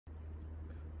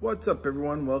What's up,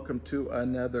 everyone? Welcome to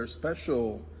another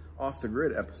special off the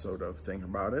grid episode of Think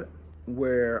About It,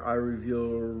 where I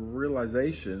reveal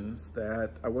realizations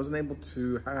that I wasn't able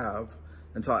to have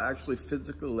until I actually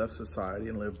physically left society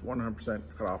and lived 100%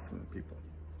 cut off from people.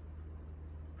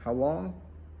 How long?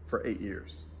 For 8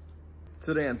 years.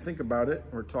 Today on Think About It,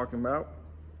 we're talking about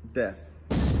death.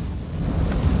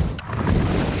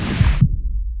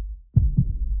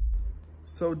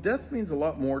 So death means a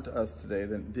lot more to us today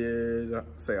than it did,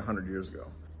 say, 100 years ago.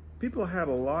 People had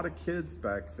a lot of kids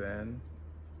back then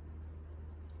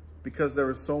because there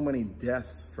were so many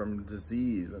deaths from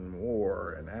disease and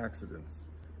war and accidents.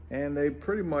 And they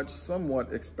pretty much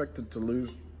somewhat expected to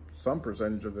lose some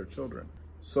percentage of their children.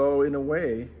 So in a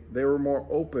way, they were more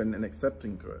open and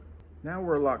accepting to it. Now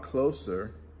we're a lot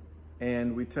closer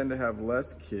and we tend to have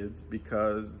less kids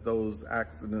because those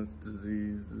accidents,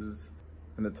 diseases,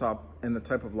 and the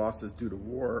type of losses due to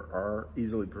war are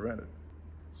easily prevented.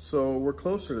 So we're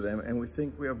closer to them and we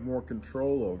think we have more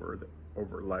control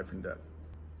over life and death.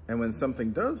 And when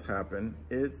something does happen,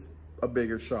 it's a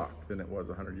bigger shock than it was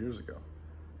 100 years ago.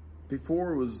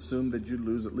 Before, it was assumed that you'd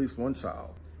lose at least one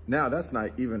child. Now that's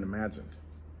not even imagined.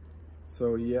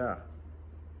 So yeah,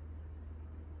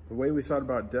 the way we thought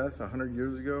about death 100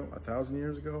 years ago, 1,000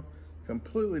 years ago,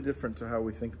 completely different to how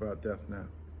we think about death now.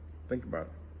 Think about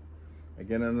it.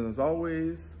 Again, and as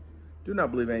always, do not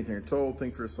believe anything you're told.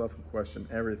 Think for yourself and question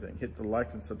everything. Hit the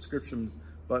like and subscription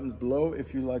buttons below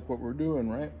if you like what we're doing,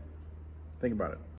 right? Think about it.